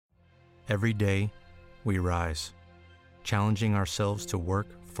Every day, we rise, challenging ourselves to work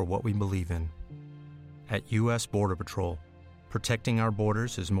for what we believe in. At U.S. Border Patrol, protecting our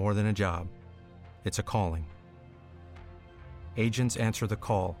borders is more than a job. It's a calling. Agents answer the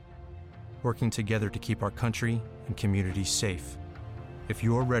call, working together to keep our country and communities safe. If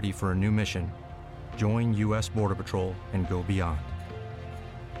you're ready for a new mission, join U.S. Border Patrol and go beyond.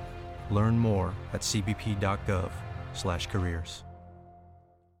 Learn more at cbp.gov/careers.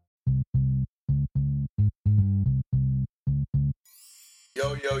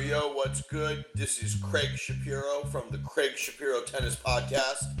 Yo, what's good? This is Craig Shapiro from the Craig Shapiro Tennis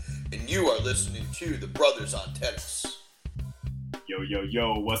Podcast, and you are listening to the Brothers on Tennis.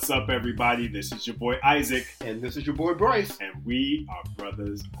 Yo, what's up, everybody? This is your boy Isaac. And this is your boy Bryce. And we are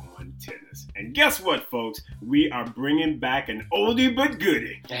Brothers on Tennis. And guess what, folks? We are bringing back an oldie but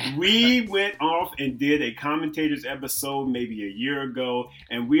goodie. We went off and did a Commentators episode maybe a year ago,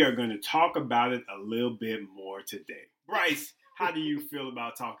 and we are going to talk about it a little bit more today. Bryce, how do you feel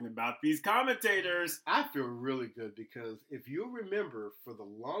about talking about these commentators? I feel really good because if you remember, for the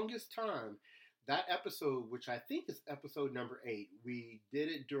longest time, that episode, which I think is episode number 8, we did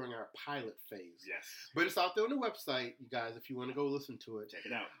it during our pilot phase. Yes. But it's out there on the website, you guys, if you want to go listen to it. Check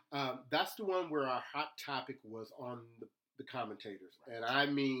it out. That's the one where our hot topic was on the commentators. And I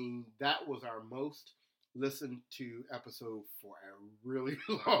mean, that was our most listened to episode for a really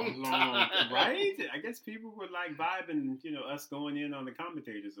long time. Right? I guess people were like vibing, us going in on the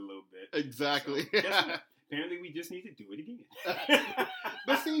commentators a little bit. Exactly. So, guess what? Apparently we just need to do it again.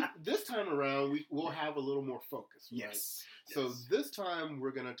 But see, this time around, we'll have a little more focus. Right? Yes. So this time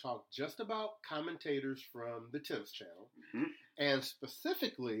we're going to talk just about commentators from the Tennis Channel. Mm-hmm. And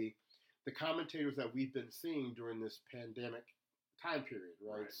specifically the commentators that we've been seeing during this pandemic time period,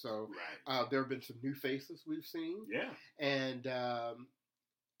 right? So there have been some new faces we've seen. Yeah. And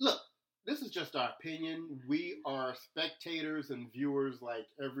look, this is just our opinion. We are spectators and viewers like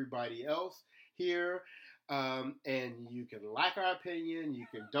everybody else here. And you can like our opinion, you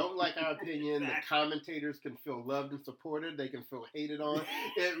can don't like our opinion. The commentators can feel loved and supported. They can feel hated on.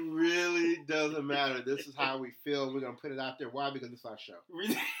 It really doesn't matter. This is how we feel. We're going to put it out there. Why? Because it's our show.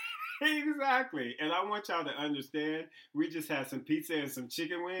 Exactly. And I want y'all to understand, we just had some pizza and some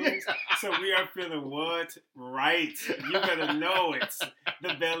chicken wings, so we are feeling what? Right. You better know it.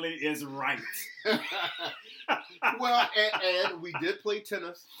 The belly is right. Well, and we did play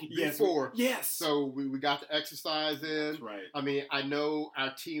tennis before. Yes. So we got the exercise in. That's right. I mean, I know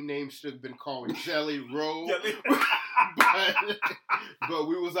our team name should have been called Jelly Roll. but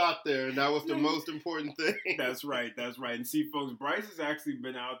we was out there, and that was the most important thing. That's right. And see, folks, Bryce has actually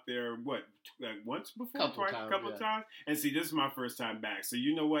been out there, once before? Couple times? And see, this is my first time back. So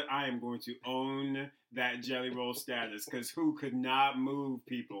you know what? I am going to own that Jelly Roll status, because who could not move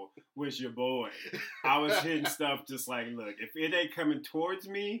people was your boy. I was hitting stuff just like, look, if it ain't coming towards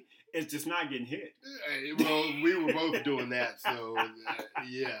me, it's just not getting hit. Well, we were both doing that, so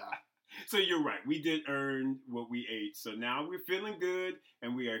yeah. So you're right. We did earn what we ate. So now we're feeling good,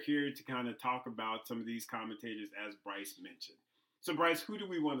 and we are here to kind of talk about some of these commentators, as Bryce mentioned. So, Bryce, who do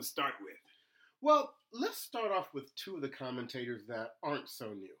we want to start with? Well, let's start off with two of the commentators that aren't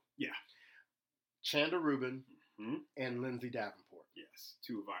so new. Yeah. Chanda Rubin and Lindsay Davenport. Yes,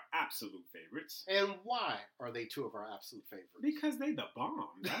 two of our absolute favorites. And why are they two of our absolute favorites? Because they the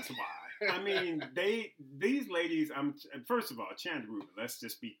bomb. That's why. I mean, these ladies. First of all, Chanda Rubin. Let's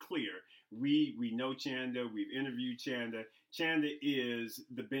just be clear. We know Chanda. We've interviewed Chanda. Chanda is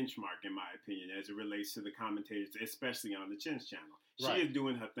the benchmark, in my opinion, as it relates to the commentators, especially on the Chen's channel. She is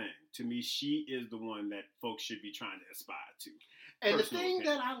doing her thing. To me, she is the one that folks should be trying to aspire to. And the thing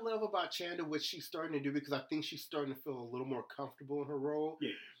that I love about Chanda, what she's starting to do, because I think she's starting to feel a little more comfortable in her role.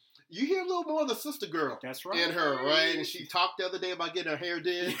 Yeah. You hear a little more of the sister girl in her, right? And she talked the other day about getting her hair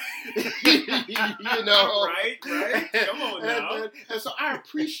did. Right? Come on now. And so I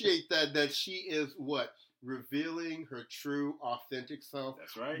appreciate that she is revealing her true, authentic self.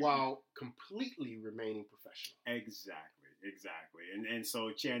 That's right. While completely remaining professional. Exactly. And so,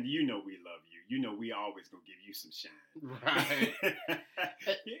 Chanda, we love you. We always gonna give you some shine. Right.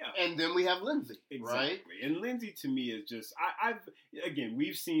 Yeah. And then we have Lindsay. Exactly. Right? And Lindsay, to me, is just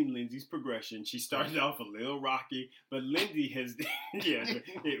we've seen Lindsay's progression. She started off a little rocky, but Lindsay has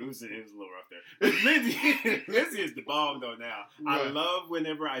it was a little rough there. But Lindsay is the bomb though now. Right. I love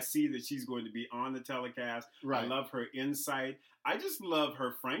whenever I see that she's going to be on the telecast. Right. I love her insight. I just love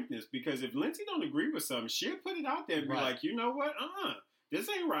her frankness, because if Lindsay don't agree with something, she'll put it out there and be like, you know what? This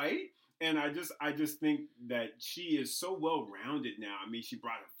ain't right. And I just think that she is so well rounded now. I mean, she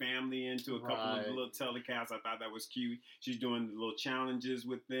brought her family into a couple of little telecasts. I thought that was cute. She's doing the little challenges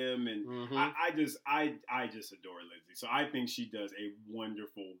with them, and I just adore Lindsay. So I think she does a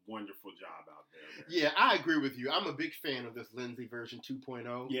wonderful, wonderful job out there. Yeah, I agree with you. I'm a big fan of this Lindsay version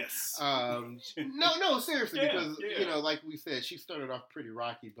 2.0. Yes. No, seriously, because you know, like we said, she started off pretty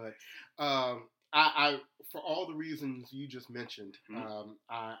rocky, but I for all the reasons you just mentioned,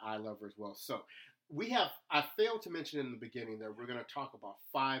 I love her as well. So I failed to mention in the beginning that we're going to talk about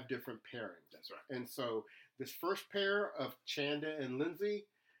 5 different pairings. That's right. And so this first pair of Chanda and Lindsay,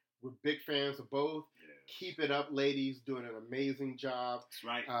 we're big fans of both. Yes. Keep it up, ladies. Doing an amazing job. That's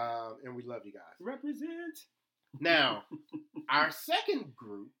right. And we love you guys. Represent. Now, our second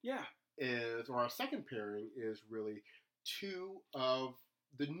group our second pairing is really 2 of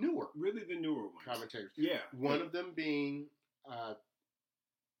the newer ones. Commentators. Yeah. One of them being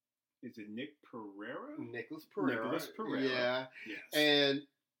is it Nicholas Pereira? Nicholas Pereira. Yeah. Yes. And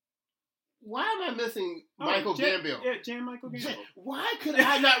why am I missing Michael Gambino? Yeah, Jan Michael Gambino. Why could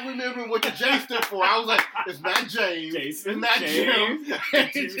I not remember what the J stood for? I was like, it's not James. Jason. It's not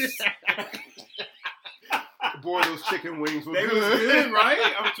James. Boy, those chicken wings were good. They was good,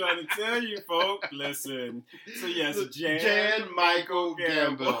 right? I'm trying to tell you, folks. Listen. So, yes, Jan Michael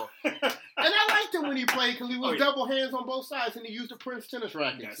Gambino. And I liked him when he played because he was double hands on both sides and he used a Prince tennis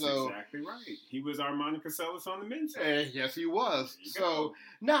racket. That's exactly right. He was our Monica Seles on the men's side. Yes, he was. So,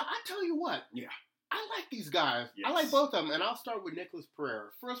 now, I tell you what. Yeah. I like these guys. Yes. I like both of them. And I'll start with Nicholas Pereira.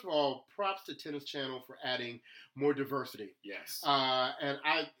 First of all, props to Tennis Channel for adding more diversity. Yes. And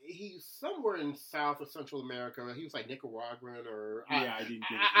he's somewhere in South or Central America. He was like Nicaraguan or... I didn't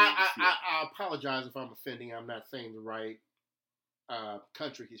get it. I apologize if I'm offending. I'm not saying the right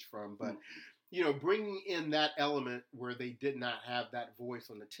country he's from. But, you know, bringing in that element where they did not have that voice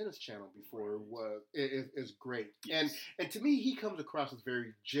on the Tennis Channel before is great. Yes. And to me, he comes across as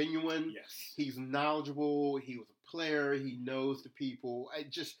very genuine. Yes. He's knowledgeable. He was a player. He knows the people.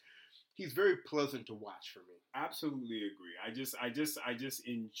 He's very pleasant to watch for me. Absolutely agree. I just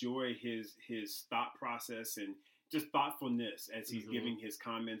enjoy his thought process and just thoughtfulness as he's giving his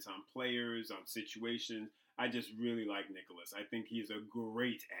comments on players, on situations. I just really like Nicholas. I think he's a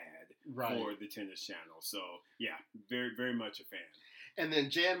great ad for the Tennis Channel. So, yeah, very, very much a fan. And then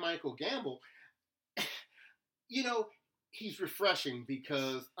Jan Michael Gambino, you know, he's refreshing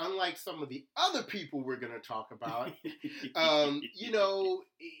because unlike some of the other people we're going to talk about, you know,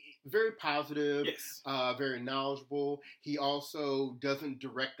 very positive, very knowledgeable. He also doesn't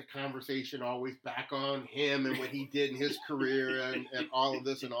direct the conversation always back on him and what he did in his career and all of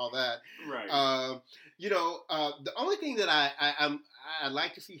this and all that. Right. You know, the only thing that I'd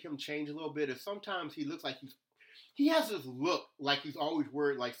like to see him change a little bit is sometimes he looks like he has this look like he's always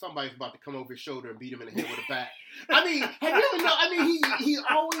worried like somebody's about to come over his shoulder and beat him in the head with a bat. I mean, have you ever know? I mean, he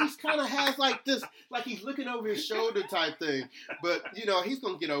always kind of has like this, like he's looking over his shoulder type thing. But, you know, he's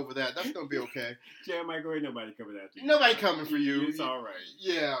going to get over that. That's going to be okay. Jan Michael, ain't nobody coming after you. Nobody coming for you. It's all right.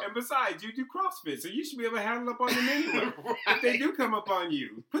 Yeah. And besides, you do CrossFit, so you should be able to handle up on them anyway. If they do come up on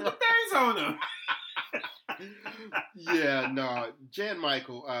you, put the things on them. Yeah, no, Jan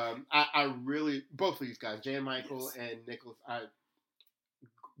Michael. I really both of these guys, Jan Michael and Nicholas.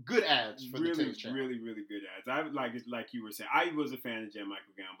 Good ads for the Tennis Channel. Really, really good ads. I like you were saying. I was a fan of Jan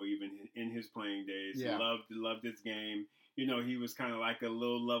Michael Gambino even in his playing days. Yeah. Loved his game. You know, he was kind of like a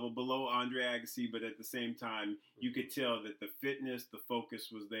little level below Andre Agassi, but at the same time, you could tell that the fitness, the focus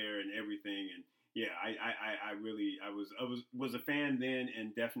was there, and everything. And yeah, I was a fan then,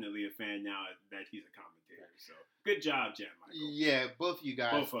 and definitely a fan now that he's a commentator. So good job, Jan Michael. Yeah, both of you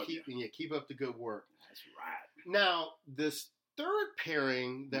guys. Both of you. Keep up the good work. That's right. Now, this third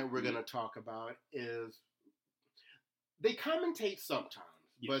pairing that we're going to talk about is they commentate sometimes,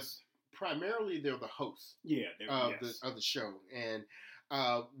 but primarily they're the hosts of the show. And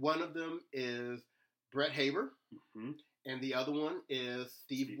one of them is Brett Haber, and the other one is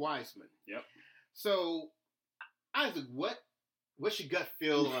Steve Weissman. Yep. So, Isaac, what's your gut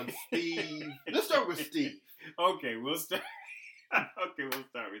feel on Steve? Let's start with Steve. Okay, we'll start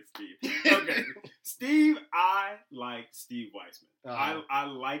with Steve. Okay, Steve, I like Steve Weissman. I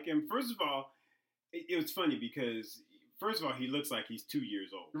like him. First of all, it was funny because, first of all, he looks like he's 2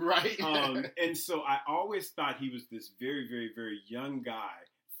 years old. Right. And so I always thought he was this very, very, very young guy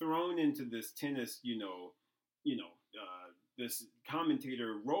thrown into this tennis, this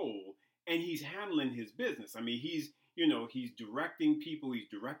commentator role, and he's handling his business. I mean, he's directing people, he's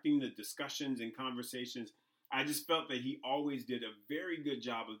directing the discussions and conversations. I just felt that he always did a very good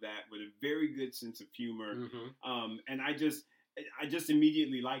job of that with a very good sense of humor. And I just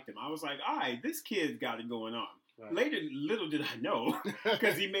immediately liked him. I was like, all right, this kid's got it going on. Right. Later, little did I know,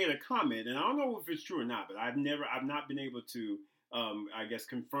 because he made a comment, and I don't know if it's true or not, but I've not been able to, I guess,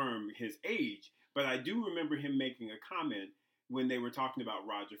 confirm his age. But I do remember him making a comment when they were talking about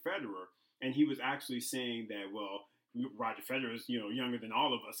Roger Federer, and he was actually saying that, well, Roger Federer is, younger than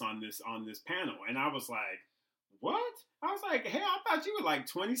all of us on this panel. And I was like, what? I was like, hey, I thought you were like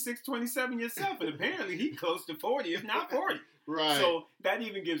 26, 27 yourself, and apparently he's close to 40, if not 40. Right. So that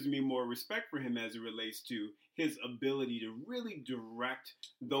even gives me more respect for him as it relates to his ability to really direct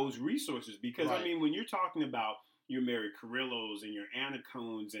those resources. Because, Right. I mean, when you're talking about your Mary Carrillos and your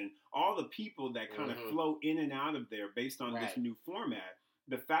Anacones and all the people that kind of flow in and out of there based on this new format,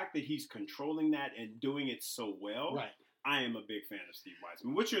 the fact that he's controlling that and doing it so well, I am a big fan of Steve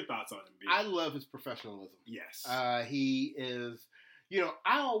Weissman. What's your thoughts on him, B? I love his professionalism. Yes. He is,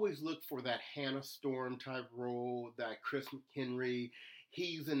 I always look for that Hannah Storm type role, that Chris McHenry.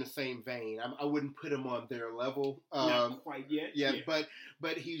 He's in the same vein. I wouldn't put him on their level. Not quite yet. Yeah,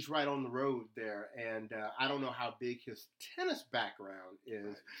 but he's right on the road there. And I don't know how big his tennis background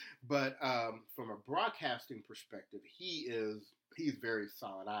is, but from a broadcasting perspective, he's very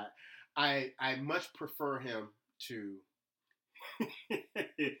solid. I much prefer him to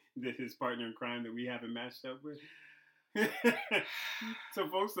his partner in crime that we haven't matched up with. So,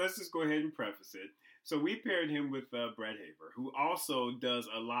 folks, let's just go ahead and preface it. So we paired him with Brett Haber, who also does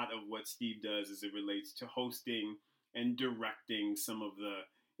a lot of what Steve does as it relates to hosting and directing some of the,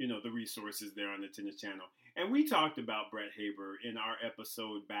 the resources there on the Tennis Channel. And we talked about Brett Haber in our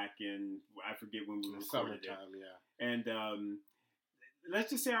episode back in, I forget when we recorded it. Summertime, yeah. And let's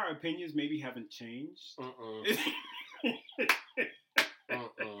just say our opinions maybe haven't changed.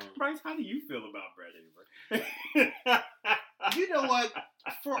 Bryce, how do you feel about Brett Haber? You know what?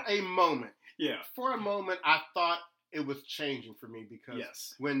 For a moment, I thought it was changing for me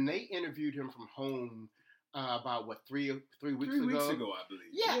because when they interviewed him from home about three weeks ago, I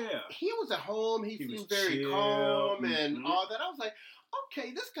believe. Yeah, he was at home. He seemed very calm and all that. I was like,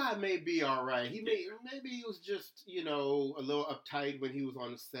 okay, this guy may be all right. Maybe he was just a little uptight when he was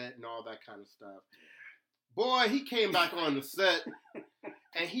on the set and all that kind of stuff. Boy, he came back on the set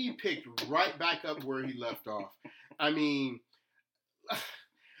and he picked right back up where he left off. I mean,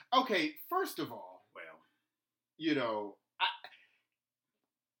 okay, first of all,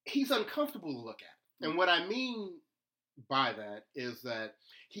 he's uncomfortable to look at. And what I mean by that is that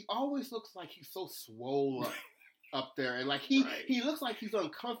he always looks like he's so swole up there, and like he looks like he's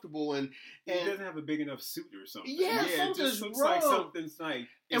uncomfortable, and he doesn't have a big enough suit or something. Yeah, it just looks like something's like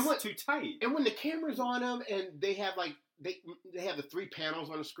it's too tight. And when the camera's on him, and they have like they have the 3 panels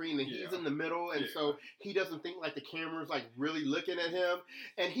on the screen, and he's in the middle, and so he doesn't think like the camera's like really looking at him,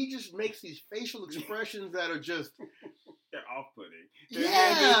 and he just makes these facial expressions that are just they're off-putting.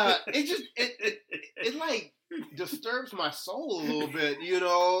 Yeah, it like disturbs my soul a little bit, and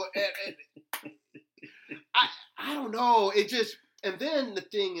I don't know. It just, and then the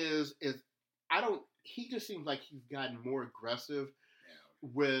thing is he just seems like he's gotten more aggressive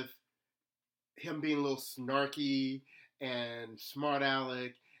with him being a little snarky and smart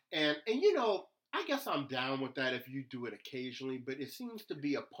aleck. And I guess I'm down with that if you do it occasionally, but it seems to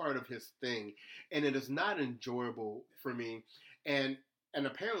be a part of his thing, and it is not enjoyable for me. And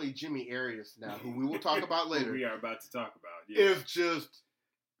apparently Jimmy Arias now, who we will talk about later. We are about to talk about, is just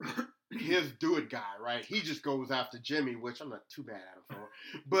his do it guy, right? He just goes after Jimmy, which I'm not too bad at him for,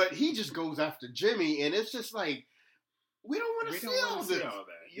 but he just goes after Jimmy, and it's just like, we don't want to see all this,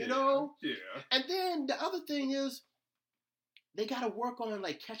 you know? Yeah. And then the other thing is, they got to work on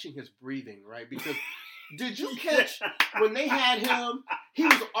like catching his breathing, right? Because did you catch when they had him? He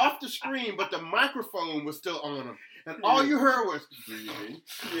was off the screen, but the microphone was still on him, and all you heard was breathing.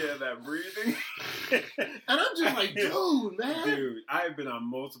 Yeah, that breathing. And I'm just like, dude, man. Dude, I've been on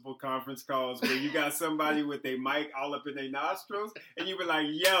multiple conference calls where you got somebody with their mic all up in their nostrils, and you be like,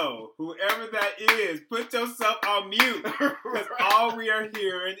 yo, whoever that is, put yourself on mute, because all we are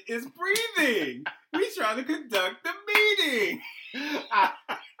hearing is breathing. We trying to conduct the meeting.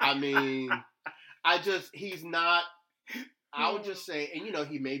 I mean, he's not, I would just say, and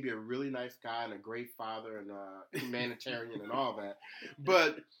he may be a really nice guy and a great father and a humanitarian and all that,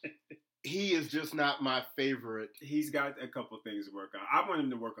 but he is just not my favorite. He's got a couple things to work on. I want him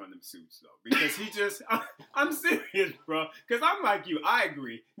to work on them suits, though, because I'm serious, bro, because I'm like you. I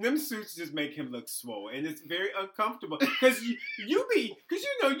agree. Them suits just make him look swole, and it's very uncomfortable, because you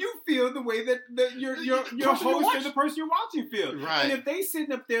feel the way that your host and the person you're watching feel. Right. And if they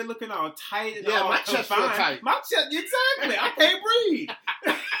sitting up there looking all tight and all my chest feel tight. My chest, exactly. I can't breathe.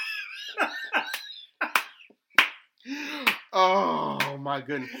 my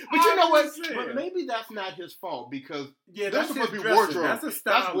goodness! But you know what? saying. But maybe that's not his fault because Yeah, that's supposed to be wardrobe. That's a stylist.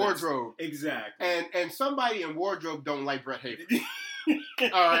 That's wardrobe. Exactly. And somebody in wardrobe don't like Brett Haver.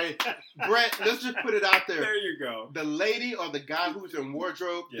 All right, Brett. Let's just put it out there. There you go. The lady or the guy who's in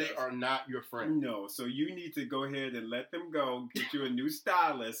wardrobe, Yes. they are not your friend. No, so you need to go ahead and let them go. Get you a new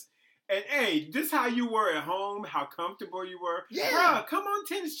stylist. And hey, this how you were at home, how comfortable you were. Yeah. Bruh, come on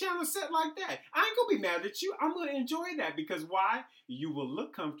Tennis Channel set like that. I ain't gonna be mad at you. I'm gonna enjoy that because why? You will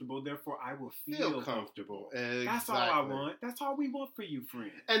look comfortable, therefore I will feel comfortable. Exactly. That's all I want. That's all we want for you,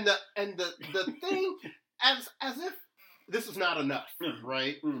 friend. And the thing, as if this is not enough,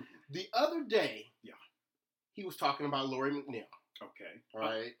 right? Mm-hmm. The other day, yeah, he was talking about Lori McNeil. Okay. All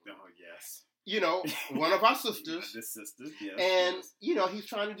right. Oh yes. You know, one of our sisters. The sisters, yes. And, yes. you know, he's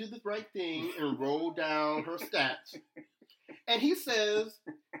trying to do the right thing and roll down her stats. And he says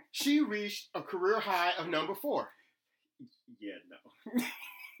she reached a career high of number 4. Yeah, no.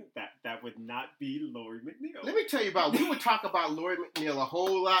 that would not be Lori McNeil. Let me tell you we would talk about Lori McNeil a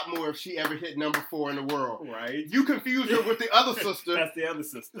whole lot more if she ever hit number 4 in the world. Right. You confused her with the other sister. That's the other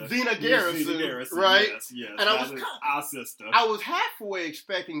sister. Zena Garrison. Zena Garrison, right? Yes. And I was our sister. I was halfway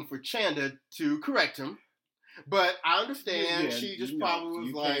expecting for Chanda to correct him. But I understand she just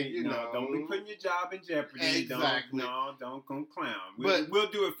probably was like, you know. Don't be putting your job in jeopardy. Exactly. Don't go clown.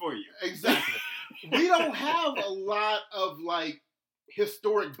 We'll do it for you. Exactly. We don't have a lot of, like,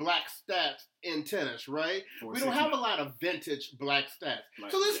 historic black stats in tennis, right? We don't have a lot of vintage black stats.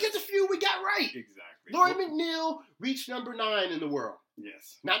 So let's get the few we got right. Exactly. Lori McNeil reached number 9 in the world.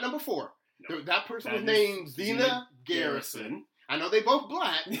 Yes. Not number 4. No. That person was named Zena Garrison. I know they both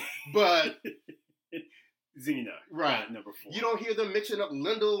black, but... Zena. Right. Number 4. You don't hear them mixing up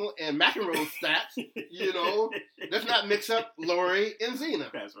Lindell and McEnroe's stats, you know. Let's not mix up Lori and Zena.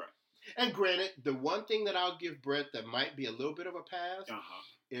 That's right. And granted, the one thing that I'll give Brett that might be a little bit of a pass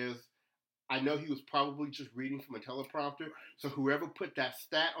is I know he was probably just reading from a teleprompter. Right. So whoever put that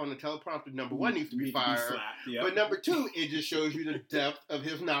stat on the teleprompter, number 1 needs to be fired. Yep. But number 2, it just shows you the depth of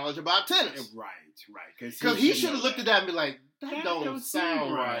his knowledge about tennis. Right. Because he should have looked at that and be like, that don't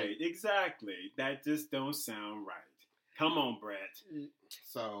sound right. Exactly. That just don't sound right. Come on, Brett.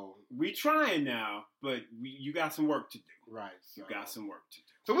 So we trying now, but you got some work to do. Right. You got some work to do.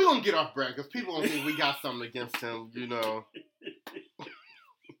 So we're going to get off Brett because people don't think we got something against him, you know.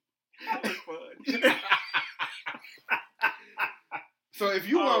 That was fun. So if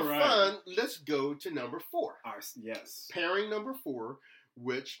you want fun, let's go to number 4. Yes. Pairing number 4,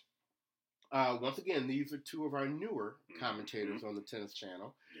 which, once again, these are 2 of our newer commentators on the Tennis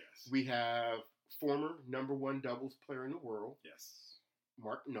Channel. Yes. We have former number 1 doubles player in the world, yes,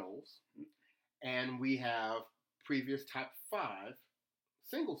 Mark Knowles. And we have previous top 5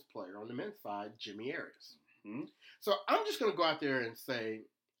 singles player on the men's side, Jimmy Arias. Mm-hmm. So I'm just going to go out there and say,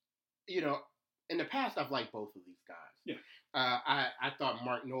 you know, in the past, I've liked both of these guys. Yeah. I thought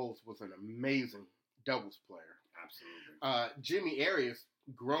Mark Knowles was an amazing doubles player. Absolutely. Jimmy Arias,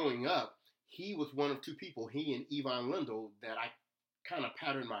 growing up, he was one of 2 people, he and Ivan Lendl, that I kind of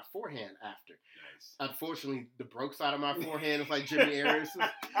patterned my forehand after. Nice. Unfortunately, the broke side of my forehand is like Jimmy Arias's.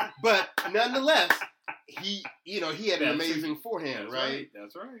 But nonetheless, he had an amazing forehand, right?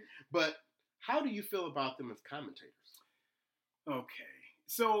 That's right. But how do you feel about them as commentators? Okay.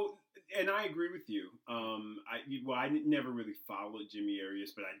 So, and I agree with you. I never really followed Jimmy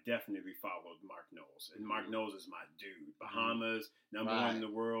Arias, but I definitely followed Mark Knowles. And Mark Knowles is my dude. Bahamas, number 1 in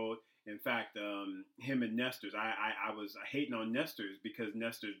the world. In fact, him and Nestor's, I was hating on Nestor's because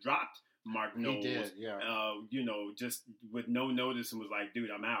Nestor's dropped Mark Knowles. He did, yeah. Just with no notice and was like, dude,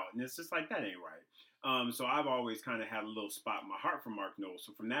 I'm out. And it's just like, that ain't right. So I've always kind of had a little spot in my heart for Mark Knowles.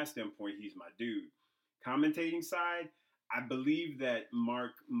 So from that standpoint, he's my dude. Commentating side, I believe that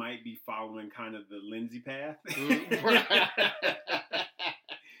Mark might be following kind of the Lindsay path.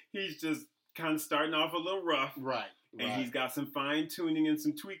 He's just kind of starting off a little rough. Right. And he's got some fine tuning and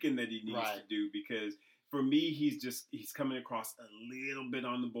some tweaking that he needs to do because for me, he's coming across a little bit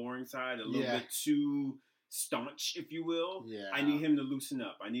on the boring side, a little bit too staunch, if you will. Yeah. I need him to loosen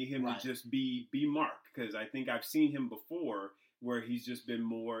up. I need him to just be Mark because I think I've seen him before where he's just been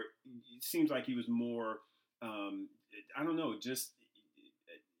more, it seems like he was more, I don't know,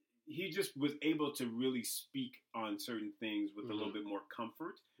 he just was able to really speak on certain things with a little bit more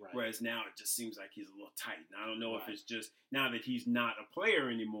comfort. Right. Whereas now it just seems like he's a little tight. And I don't know if it's just now that he's not a player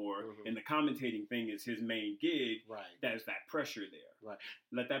anymore and the commentating thing is his main gig, there's that pressure there. Right.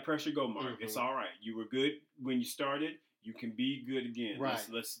 Let that pressure go, Mark. It's all right. You were good when you started. You can be good again. Right.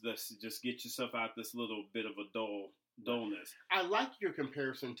 Let's just get yourself out this little bit of a dullness. I like your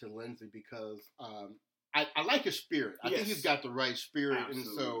comparison to Lindsay because I like his spirit. I think he's got the right spirit.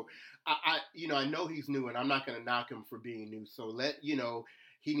 Absolutely. And so I know he's new, and I'm not going to knock him for being new. So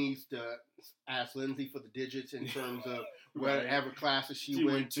he needs to ask Lindsay for the digits in terms of whatever classes she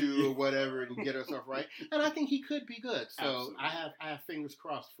went to or whatever, and get herself right. And I think he could be good. So Absolutely. I have fingers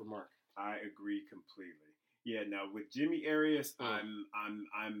crossed for Mark. I agree completely. Yeah. Now with Jimmy Arias, I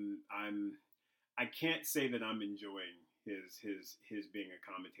can't say that I'm enjoying his being a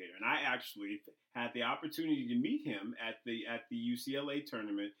commentator, and I actually had the opportunity to meet him at the UCLA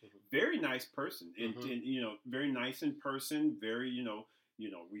tournament. Mm-hmm. Very nice person, and, Mm-hmm. and very nice in person. Very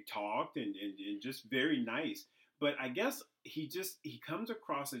we talked and just very nice. But I guess he comes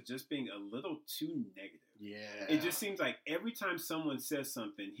across as just being a little too negative. Yeah. It just seems like every time someone says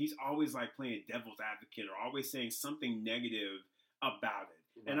something, he's always like playing devil's advocate or always saying something negative about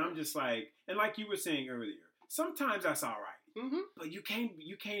it. Right. And I'm just like, and like you were saying earlier, sometimes that's all right. Mm-hmm. But you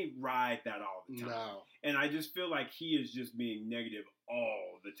can't ride that all the time. No. And I just feel like he is just being negative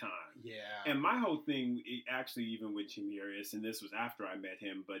all the time. Yeah. And my whole thing, actually, even with Jimmy Arias, and this was after I met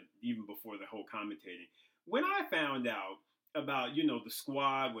him, but even before the whole commentating, when I found out about, the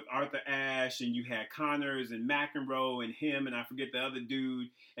squad with Arthur Ashe, and you had Connors and McEnroe and him, and I forget the other dude,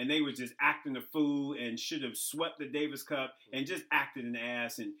 and they were just acting a fool and should have swept the Davis Cup and just acted an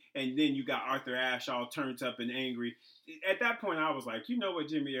ass, and then you got Arthur Ashe all turned up and angry. At that point, I was like, you know what,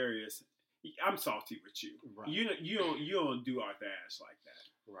 Jimmy Arias, I'm salty with you. Right. You don't do Arthur Ashe like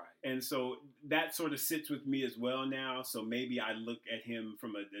that. Right. And so that sort of sits with me as well now. So maybe I look at him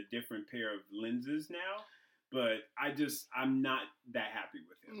from a different pair of lenses now. But I'm not that happy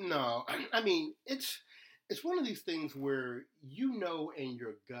with him. No, I mean, it's one of these things where in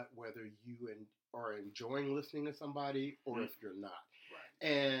your gut whether you are enjoying listening to somebody or mm-hmm. if you're not. Right.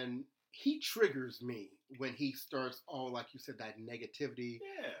 And he triggers me when he starts all, like you said, that negativity,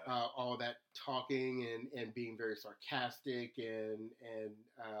 all that talking and being very sarcastic and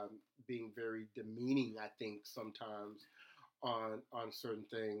being very demeaning, I think, sometimes on certain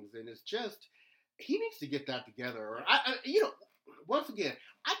things. And it's just... he needs to get that together. Or once again,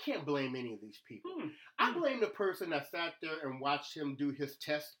 I can't blame any of these people. I blame the person that sat there and watched him do his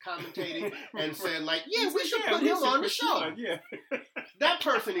test commentating and said, like, we should put him on the show. Yeah. That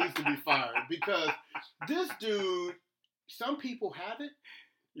person needs to be fired because this dude, some people have it.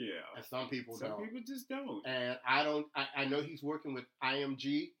 Yeah. And some people don't. Some people just don't. And I know he's working with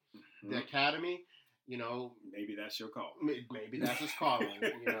IMG, the Academy. Maybe that's your call. Maybe that's his calling.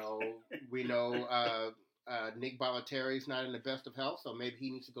 We know Nick Balotelli's not in the best of health, so maybe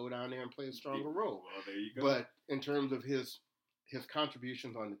he needs to go down there and play a stronger role. Well, there you go. But in terms of his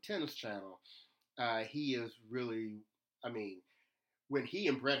contributions on the Tennis Channel, he is really, when he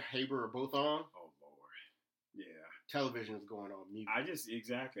and Brett Haber are both on, oh Lord, yeah, television is going on mute. I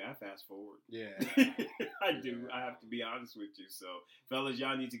fast forward. Yeah, I do. I have to be honest with you. So, fellas,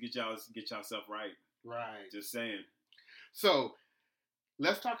 y'all need to get yourself right. Right. Just saying. So,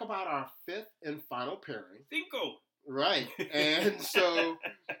 let's talk about our fifth and final pairing. Cinco. Right. And so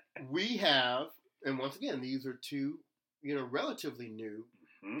we have, and once again, these are two, relatively new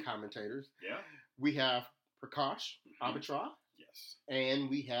commentators. Yeah. We have Prakash Abhatra. Yes. And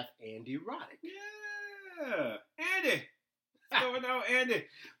we have Andy Roddick. Yeah. Andy. What's going on, Andy?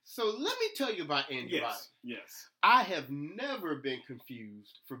 So let me tell you about Andy Roddick. Yes. I have never been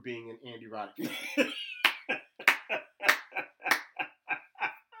confused for being an Andy Roddick fan.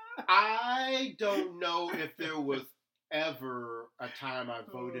 I don't know if there was ever a time I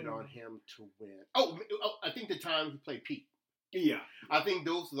voted on him to win. Oh, I think the time he played Pete. Yeah. I think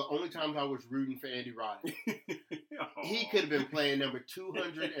those are the only times I was rooting for Andy Roddick. He could have been playing number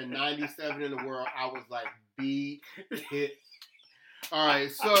 297 in the world. I was like, beat it. All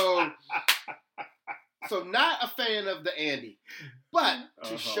right, so not a fan of the Andy, but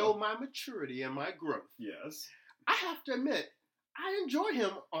to show my maturity and my growth, yes, I have to admit I enjoy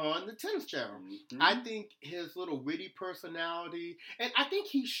him on the Tennis Channel. Mm-hmm. I think his little witty personality, and I think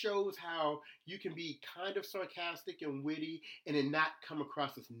he shows how you can be kind of sarcastic and witty and then not come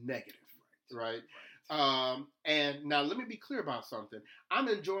across as negative, right? And now let me be clear about something. I'm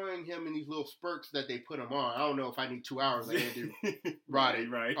enjoying him in these little spurts that they put him on. I don't know if I need 2 hours of Andy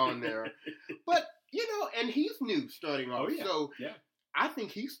Roddick on there. But, and he's new starting off. Oh, yeah. So I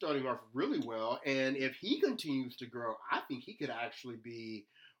think he's starting off really well. And if he continues to grow, I think he could actually be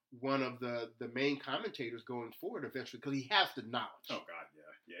one of the main commentators going forward eventually because he has the knowledge. Oh, God, yeah.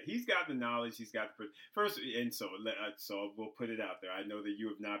 Yeah, he's got the knowledge. He's got the first, and so we'll put it out there. I know that you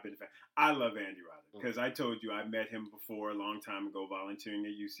have not been a fan. I love Andy Roddick because I told you I met him before a long time ago, volunteering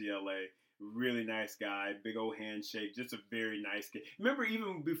at UCLA. Really nice guy, big old handshake, just a very nice guy. Remember,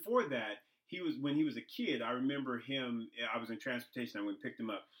 even before that, when he was a kid. I remember him. I was in transportation. I went and picked him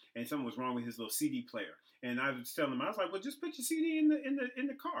up, and something was wrong with his little CD player. And I was telling him, I was like, "Well, just put your CD in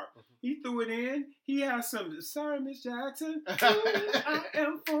the car." Mm-hmm. He threw it in. He has some. "Sorry, Miss Jackson, I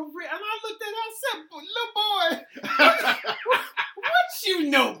am for real." And I looked at him. I said, "Little boy, what you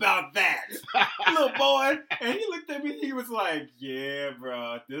know about that, little boy?" And he looked at me. He was like, "Yeah,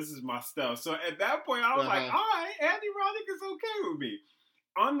 bro, this is my stuff." So at that point, I was like, "All right, Andy Roddick is okay with me."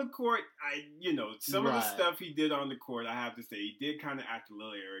 On the court, some of the stuff he did on the court, I have to say, he did kind of act a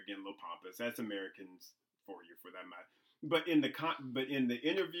little arrogant, a little pompous. That's Americans for you, for that matter. But in the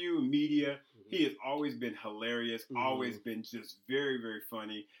interview, media, he has always been hilarious, always been just very, very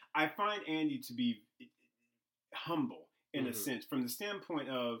funny. I find Andy to be humble in a sense, from the standpoint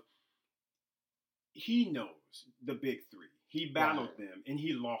of he knows the big three. He battled them, and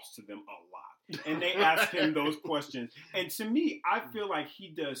he lost to them a lot. And they ask him those questions. And to me, I feel like he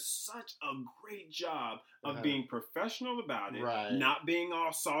does such a great job of being professional about it, not being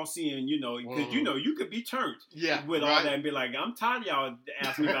all saucy and, because, you could be turned with all that and be like, "I'm tired of y'all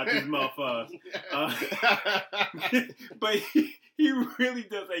asking me about these motherfuckers." But he really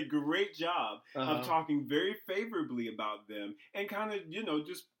does a great job of talking very favorably about them and kind of,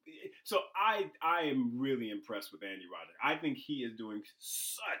 just. So I am really impressed with Andy Roddick. I think he is doing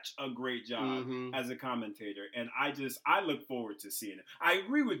such a great job as a commentator, and I look forward to seeing it. I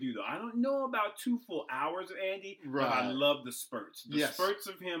agree with you though. I don't know about 2 full hours of Andy, but I love the spurts. The spurts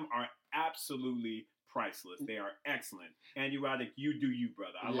of him are absolutely priceless. They are excellent. Andy Roddick, you do you,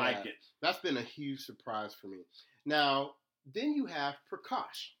 brother. I like it. That's been a huge surprise for me. Now, then you have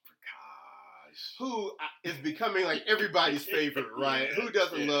Prakash, who is becoming like everybody's favorite, right? Who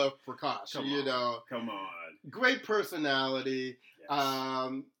doesn't love Prakash? Come on. Great personality. Yes.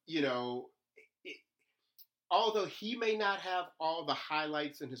 Although he may not have all the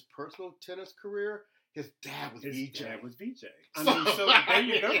highlights in his personal tennis career, his dad was VJ. I mean, so there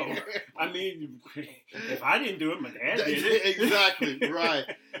you go. I mean, if I didn't do it, my dad did it. Exactly, right.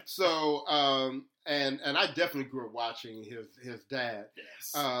 So, and I definitely grew up watching his dad.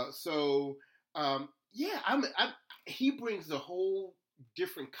 Yes. He brings a whole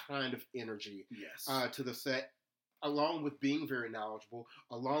different kind of energy to the set, along with being very knowledgeable,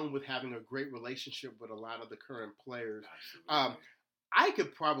 along with having a great relationship with a lot of the current players. I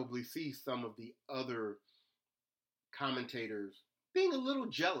could probably see some of the other commentators being a little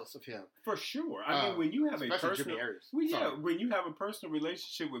jealous of him. For sure. I mean, when you have when you have a personal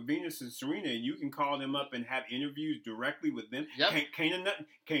relationship with Venus and Serena, and you can call them up and have interviews directly with them,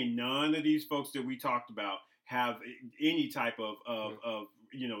 can't none of these folks that we talked about have any type of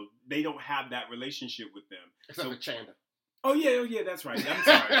they don't have that relationship with them. Except for Chanda. Oh yeah, that's right. I'm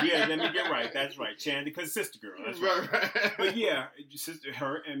sorry. Yeah, let me get right. That's right. Chanda, because sister girl. That's right. But yeah,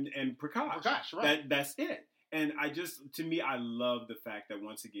 her and Prakash. Right. That's it. And I love the fact that,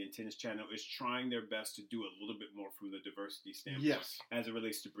 once again, Tennis Channel is trying their best to do a little bit more from the diversity standpoint as it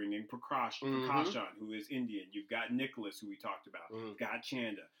relates to bringing Prakash on, who is Indian. You've got Nicholas, who we talked about. Got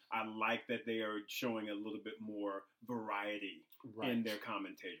Chanda. I like that they are showing a little bit more variety in their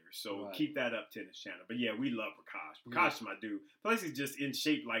commentators. So keep that up, Tennis Channel. But yeah, we love Prakash. Prakash is my dude. Plus, he's just in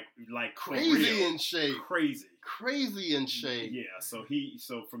shape like crazy in shape. Crazy in shape. Yeah. So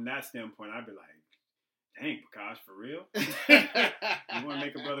from that standpoint, I'd be like, dang, Prakash, for real? You want to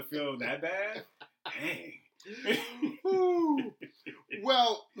make a brother feel that bad? Dang.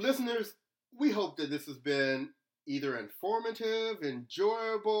 Well, listeners, we hope that this has been either informative,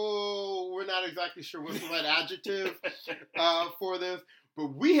 enjoyable. We're not exactly sure what's the right adjective for this,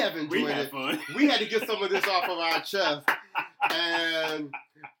 but we have enjoyed it. Fun. We had to get some of this off of our chest. And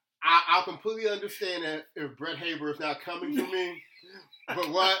I'll completely understand that if Brett Haber is not coming for me. But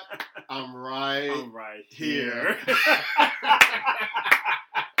what? I'm right here.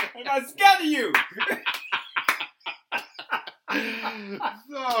 And I'm scared of you.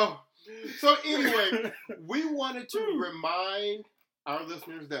 So anyway, we wanted to remind our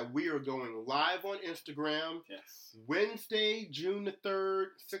listeners that we are going live on Instagram. Yes. Wednesday, June the 3rd,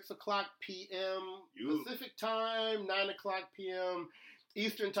 6:00 p.m. Pacific time, 9:00 p.m.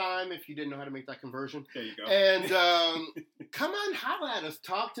 Eastern time, if you didn't know how to make that conversion. There you go. And come on, holla at us.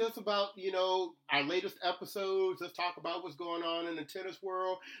 Talk to us about, our latest episodes. Let's talk about what's going on in the tennis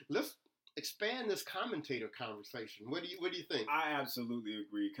world. Let's expand this commentator conversation. What do you think? I absolutely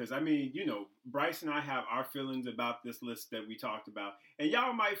agree. Because, Bryce and I have our feelings about this list that we talked about. And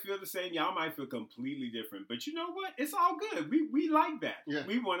y'all might feel the same. Y'all might feel completely different. But you know what? It's all good. We like that. Yeah.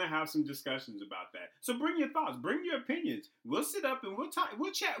 We want to have some discussions about that. So bring your thoughts. Bring your opinions. We'll sit up and we'll talk.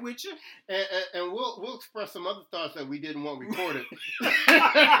 We'll chat with you. And we'll express some other thoughts that we didn't want recorded.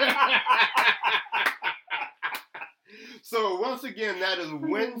 So once again, that is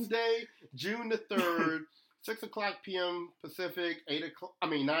Wednesday, June the 3rd, 6 o'clock p.m. Pacific, 9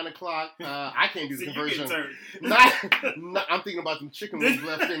 o'clock. I can't do the conversion. I'm thinking about some chicken wings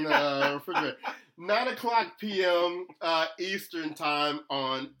left in the refrigerator. 9 o'clock p.m. Eastern time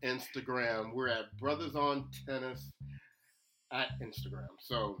on Instagram. We're at Brothers on Tennis at Instagram.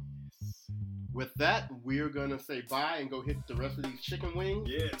 So with that, we're going to say bye and go hit the rest of these chicken wings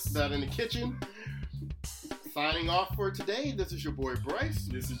that are in the kitchen. Signing off for today, this is your boy Bryce.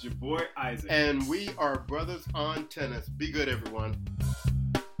 This is your boy Isaac. And we are Brothers on Tennis. Be good, everyone.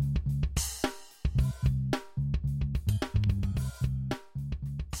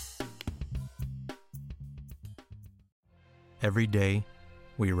 Every day,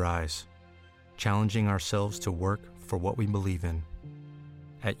 we rise, challenging ourselves to work for what we believe in.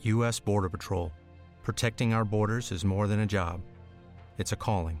 At U.S. Border Patrol, protecting our borders is more than a job. It's a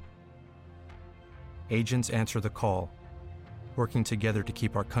calling. Agents answer the call, working together to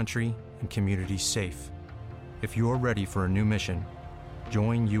keep our country and communities safe. If you're ready for a new mission,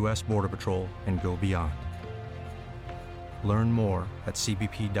 join U.S. Border Patrol and go beyond. Learn more at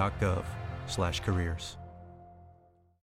cbp.gov/careers.